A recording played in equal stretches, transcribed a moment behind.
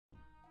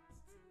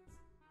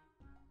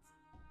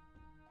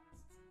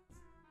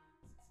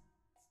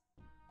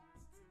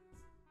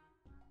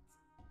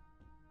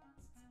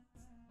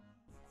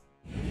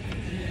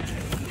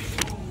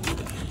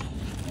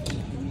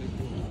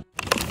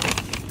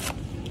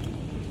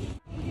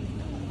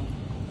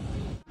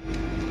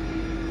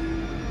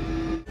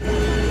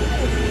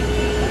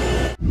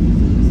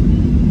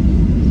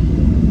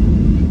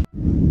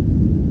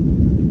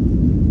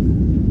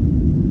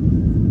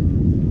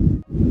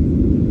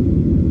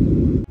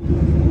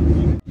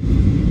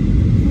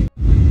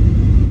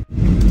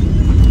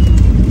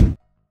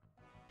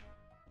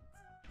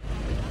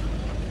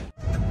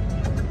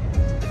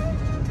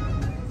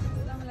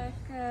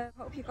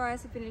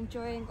guys have been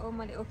enjoying all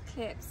my little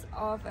clips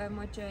of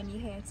my journey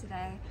here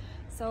today.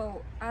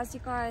 So as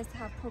you guys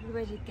have probably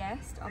already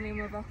guessed, I'm in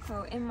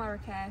Morocco, in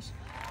Marrakesh,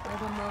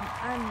 with my mum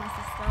and my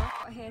sister.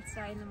 Got here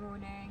today in the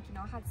morning, you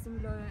know, had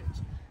some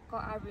lunch,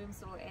 got our room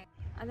sorted,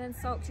 and then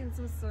soaked in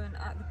some sun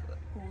at the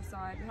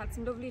poolside. We had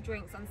some lovely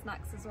drinks and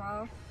snacks as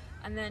well,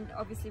 and then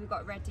obviously we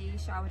got ready,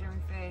 showered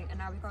and everything, and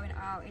now we're going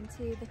out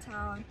into the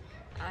town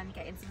and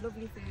getting some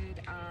lovely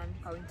food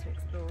and going to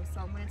explore.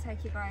 So I'm going to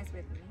take you guys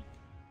with me.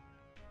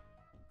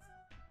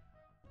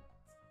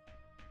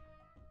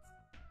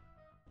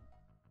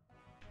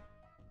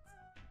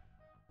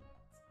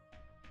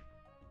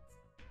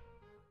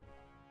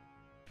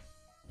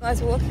 Guys,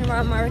 we're walking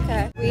around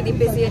Marrakesh, really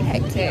busy and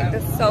hectic.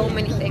 There's so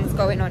many things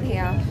going on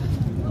here.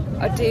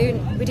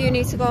 We do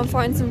need to go and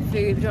find some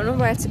food. We don't know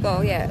where to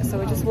go yet, so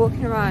we're just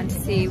walking around to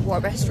see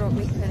what restaurant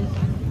we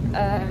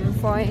can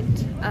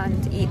find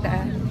and eat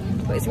there.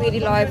 But it's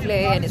really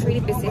lively and it's really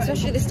busy,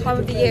 especially this time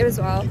of the year as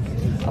well.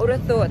 I would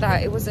have thought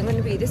that it wasn't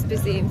going to be this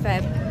busy in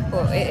Feb,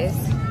 but it is,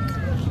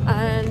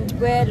 and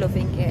we're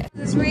loving it.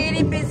 It's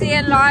really busy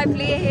and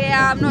lively here.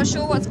 I'm not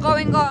sure what's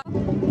going on.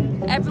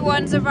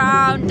 Everyone's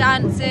around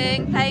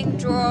dancing, playing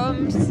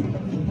drums.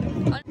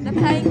 They're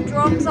playing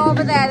drums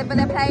over there, but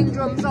they're playing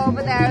drums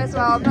over there as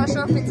well. I'm not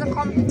sure if it's a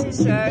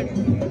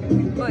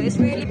competition, but it's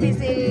really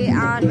busy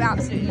and we're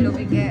absolutely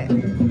loving it.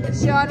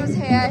 If Sean was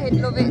here,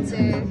 he'd love it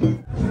too.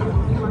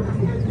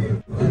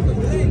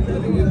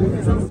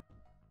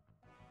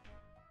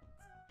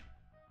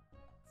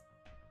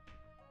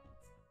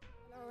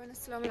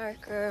 Assalamu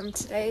alaikum.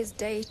 Today is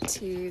day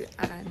 2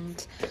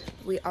 and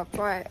we are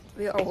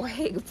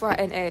awake bright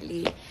and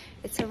early.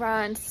 It's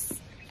around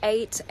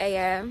 8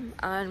 AM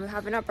and we're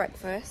having our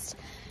breakfast,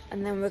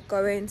 and then we're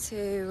going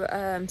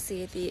to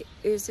see the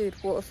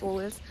Uzud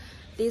waterfalls.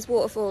 These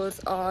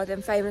waterfalls are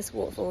them famous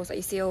waterfalls that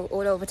you see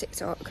all over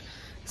TikTok,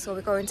 so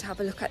we're going to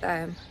have a look at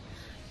them,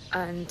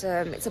 and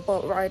it's a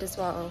boat ride as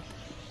well.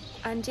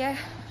 And yeah,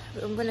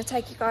 I'm going to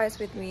take you guys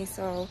with me,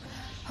 so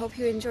hope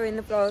you're enjoying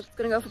the vlog. I'm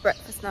gonna go for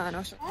breakfast now and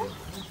I'll show you.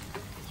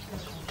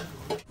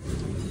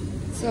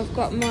 So I've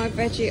got my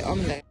veggie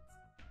omelette.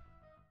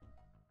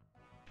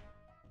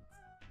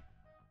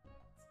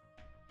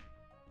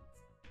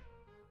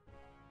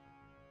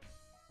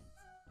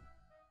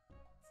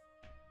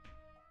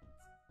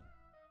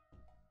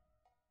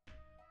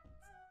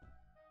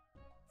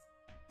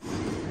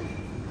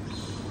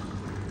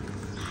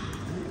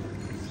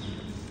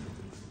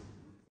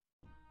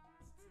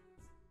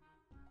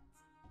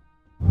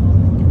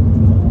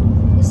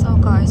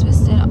 Guys, we're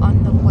still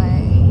on the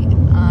way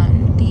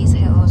and these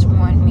hills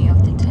remind me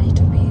of the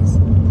Teletubbies.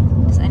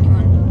 Does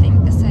anyone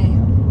think the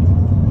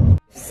same?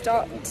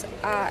 Stopped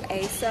at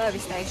a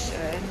service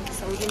station,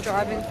 so we've been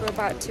driving for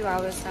about 2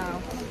 hours now,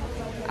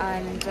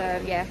 and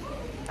yeah,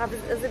 has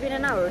it been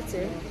an hour or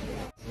 2?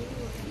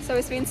 So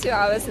it's been 2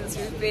 hours since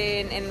we've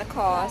been in the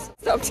car, so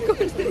stopped to go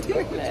to the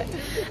toilet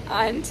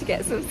and to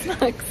get some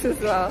snacks as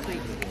well.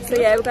 So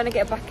yeah, we're gonna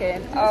get back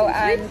in. Oh,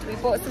 and we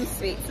bought some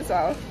sweets as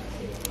well.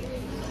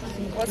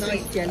 What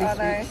sweets are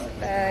they?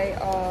 They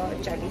are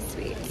jelly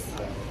sweets.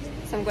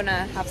 So I'm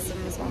gonna have some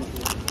as well.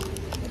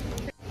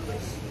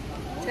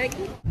 Take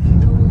it.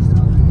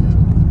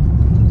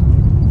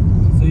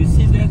 So you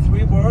see there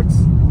 3 words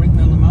written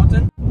on the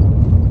mountain.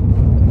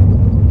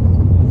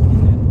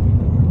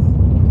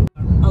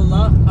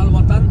 Allah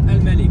al-Watan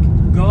al-Malik.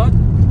 God,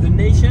 the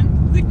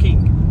nation, the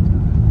king.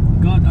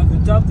 God at the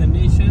top, the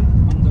nation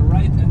on the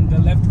right, and the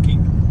left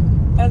king.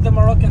 And the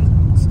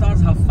Moroccan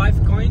stars have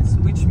 5 coins,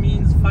 which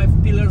means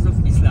 5 pillars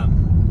of Islam.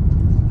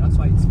 That's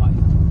why it's 5.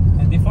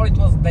 And before it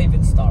was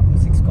David's star,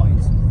 6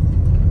 coins.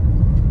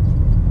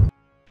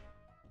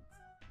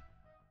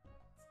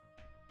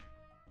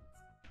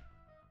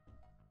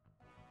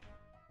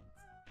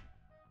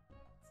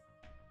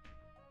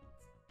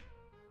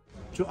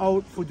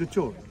 Out for the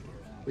tour,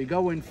 we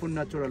go in for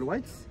natural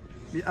whites.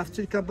 We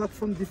after come back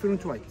from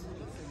different whites.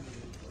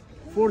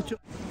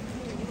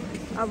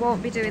 I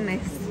won't be doing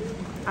this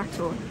at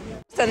all.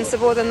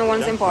 Sensible than the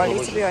ones in Bali,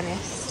 to be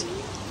honest.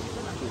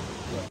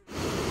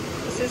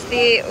 This is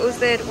the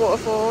Uzud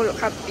waterfall. Look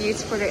how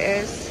beautiful it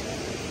is,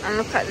 and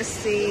look at the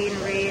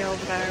scenery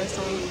over there as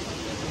well.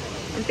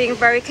 I'm being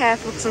very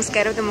careful because I'm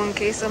scared of the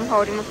monkeys, so I'm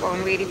holding my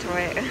phone really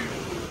tight. I'm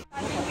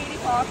really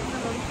far from the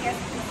monkey.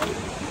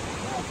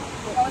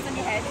 What was on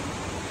your head?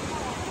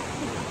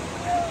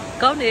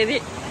 Go near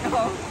it.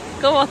 No.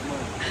 Go on.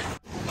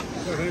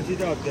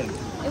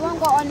 It won't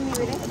go on me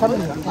with it. Come in.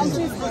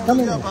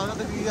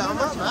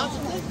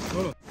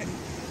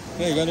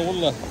 Hey, got I've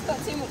got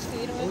too much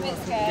food, I'm a bit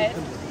scared.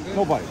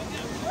 Nobody.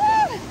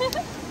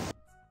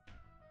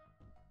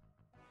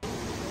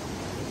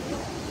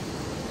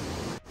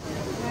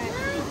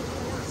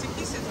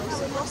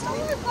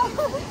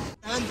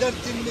 Under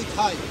 10 meters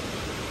high.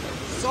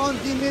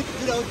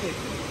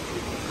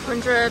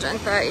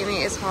 130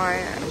 meters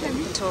high, the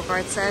tour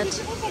guide said.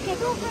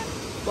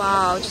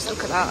 Wow, just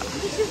look at that.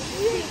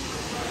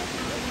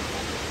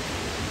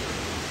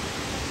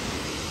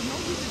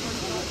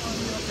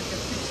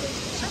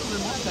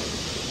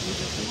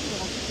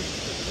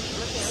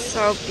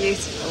 So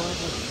beautiful.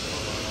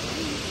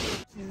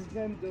 His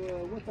name, the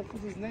waterfall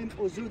is named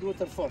Ozud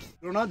Waterfall.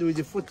 Grenade with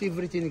the foot,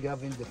 everything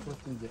having the foot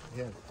in the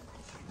hair.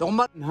 The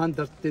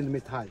 110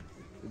 meters high.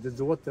 There's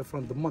the water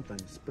from the mountain,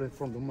 spread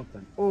from the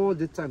mountain. All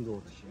the time the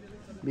water.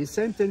 The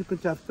same time you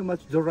could have too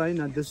much the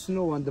rain and the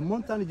snow and the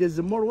mountain, there's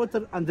more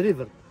water and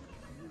river.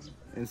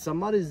 In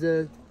summer is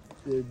a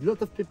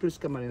lot of people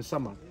come in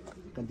summer.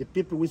 And the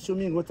people with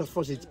swimming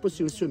waterfalls, it's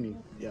possible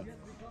swimming. Yeah.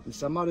 In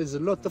summer is a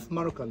lot of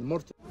Moroccan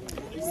mortar.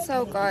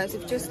 So guys,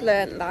 we've just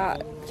learned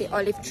that the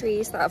olive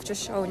trees that I've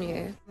just shown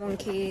you,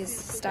 monkeys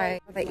stay,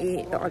 they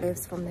eat the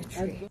olives from the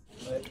tree.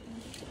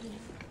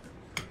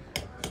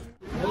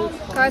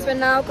 Guys, we're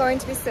now going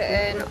to be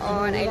sitting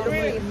on a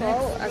lovely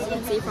boat, as you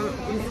can see from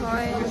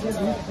behind,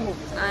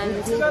 and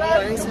we're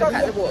going to look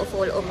at the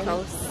waterfall up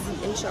close,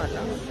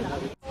 inshallah.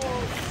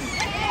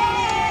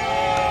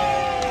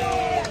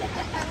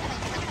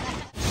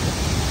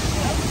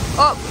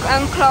 Up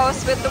and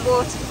close with the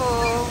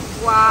waterfall.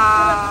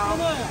 Wow.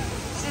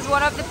 This is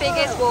one of the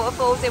biggest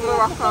waterfalls in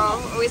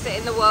Morocco, or is it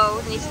in the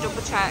world? Need to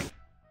double check.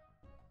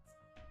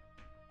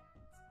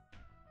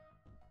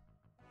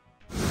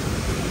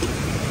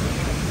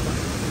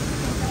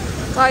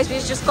 Guys, we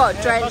just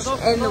got drenched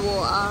in the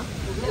water.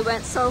 We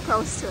went so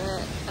close to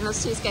it and I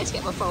was too scared to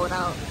get my phone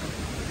out.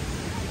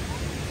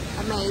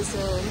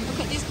 Amazing. Look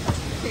at these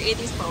pretty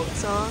these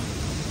boats are.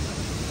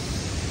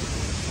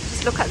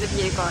 Just look at the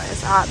view,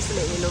 guys. I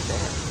absolutely love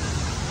it.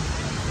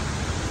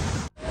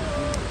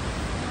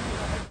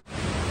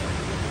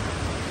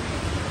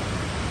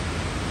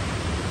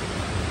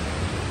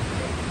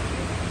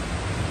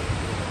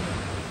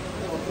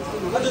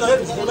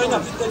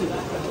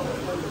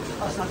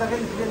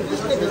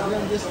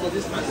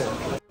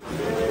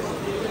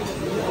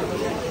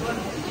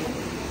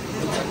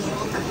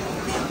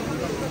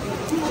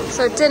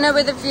 So dinner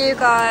with a view,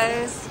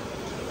 guys.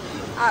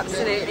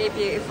 Absolutely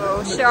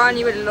beautiful. Sean,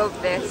 you would love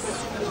this.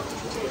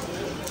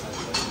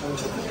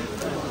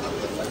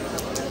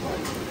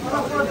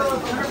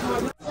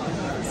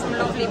 Some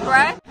lovely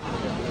bread.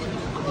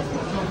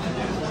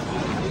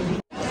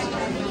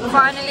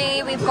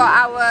 Finally, we've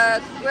got our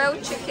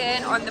grilled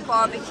chicken on the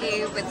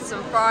barbecue with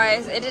some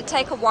fries. It did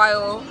take a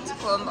while to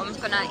come. I'm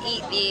just gonna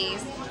eat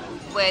these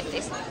with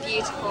this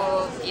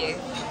beautiful view.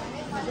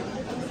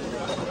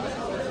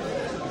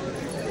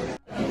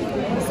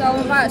 So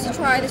I'm about to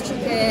try the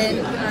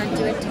chicken and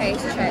do a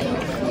taste check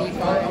for you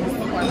guys.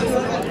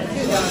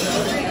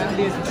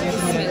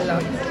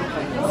 Bismillah.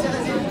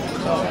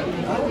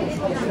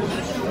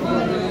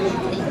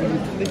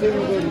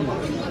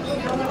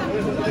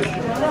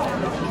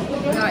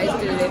 That is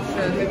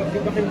delicious.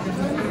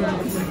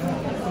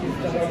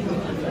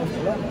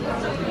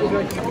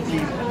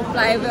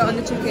 Flavour on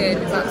the chicken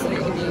is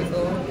absolutely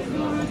beautiful.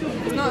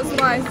 It's not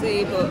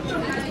spicy, but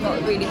it's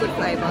got really good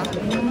flavour.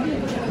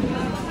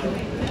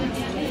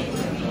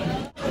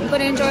 I'm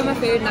going to enjoy my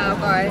food now,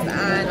 guys,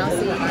 and I'll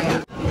see you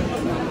later.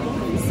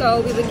 So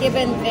we were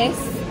given this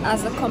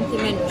as a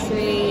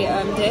complimentary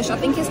dish. I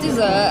think it's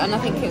dessert and I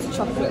think it's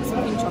chocolate,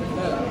 something chocolate.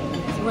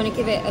 So I'm going to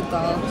give it a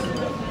go.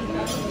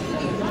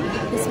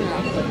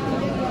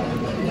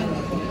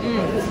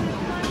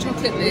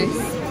 Chocolate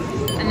mousse,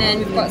 and then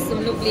we've got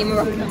some lovely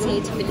Moroccan tea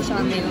to finish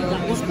our meal.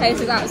 This place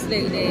is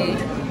absolutely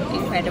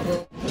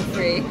incredible.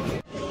 Free.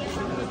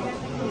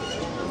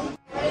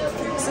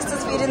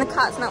 Sister's feeding the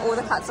cats now. All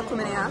the cats are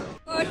coming here.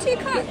 Oh, 2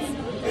 cats!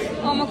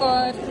 Oh my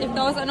god! If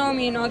those that know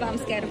me know that I'm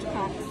scared of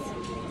cats.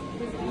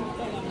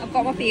 I've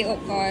got my feet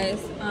up, guys,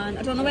 and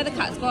I don't know where the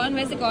cat's gone.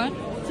 Where's it gone?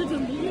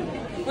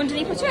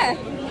 Underneath my chair.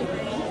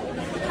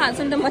 The cat's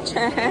under my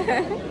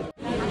chair.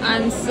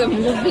 And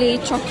some lovely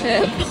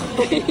chocolate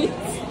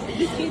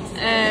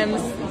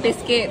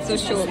biscuits or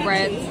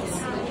shortbreads,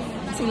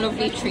 some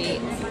lovely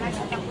treats.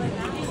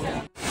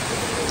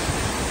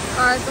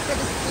 Guys, look at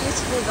this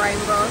beautiful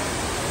rainbow.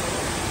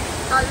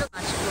 That looks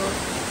magical.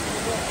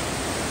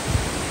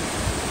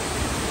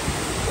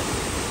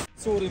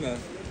 Sorry, man.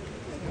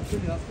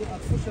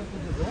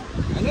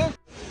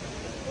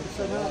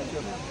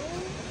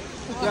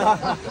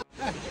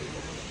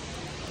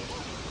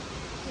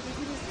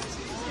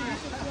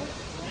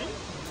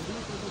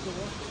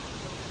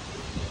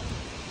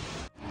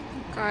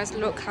 Guys,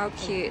 look how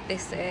cute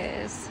this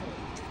is.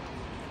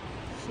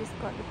 She's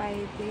got the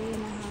baby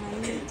in her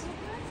hand.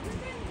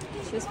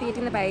 She was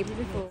feeding the baby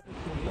before.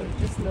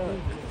 Just look.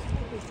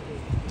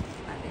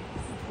 Like this.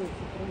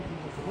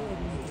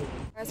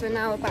 Guys, we're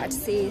now about to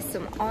see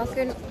some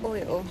argan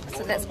oil.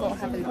 So let's go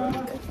have a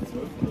look.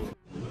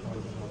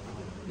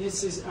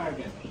 This is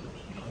argan.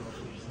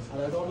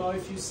 And I don't know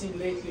if you've seen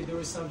lately, there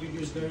is some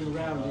videos going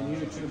around in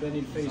YouTube and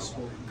in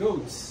Facebook.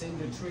 Goats in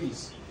the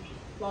trees.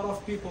 A lot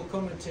of people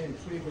commenting,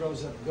 tree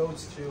grows up,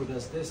 goats tree, or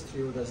does this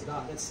tree, or does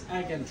that. That's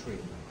argan tree.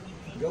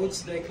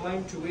 Goats, they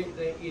climb to it,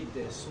 they eat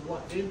this. So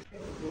what did?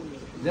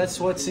 That's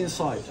what's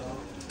inside.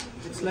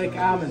 It's like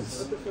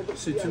almonds.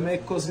 So to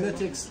make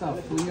cosmetic stuff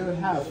for your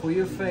hair, for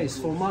your face,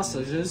 for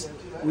massages,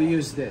 we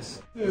use this.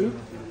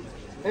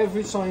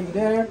 Every time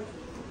there,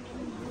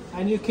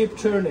 and you keep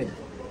turning.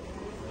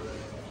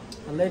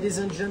 And ladies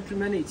and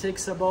gentlemen, it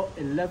takes about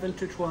 11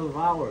 to 12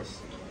 hours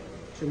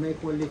to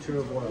make 1 liter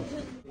of oil.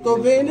 Go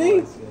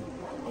bene?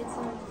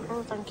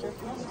 Oh, thank you.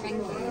 Thank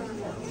you.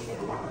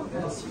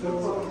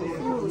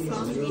 Oh, it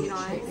smells really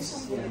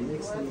nice.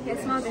 Yeah,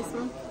 smell this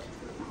one.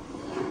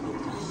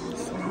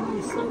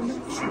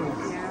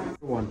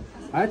 One.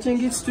 I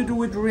think it's to do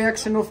with the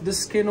reaction of the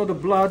skin or the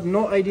blood.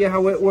 No idea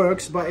how it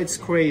works, but it's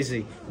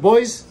crazy.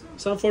 Boys,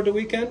 some for the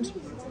weekend?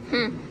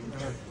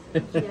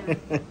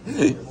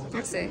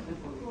 That's it.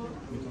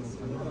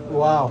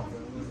 Wow.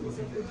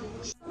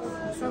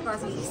 So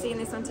guys, if you've seen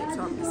this on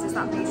TikTok, this is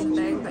that lotion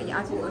thing that you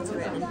add water to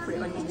it and put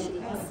it on your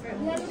cheeks.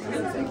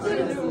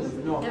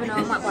 Never know,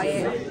 I might buy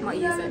it, might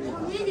use it.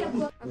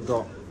 We've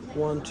got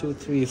 1, 2,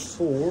 3,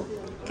 4.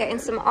 Getting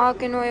some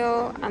argan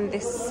oil and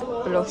this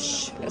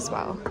blush as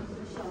well.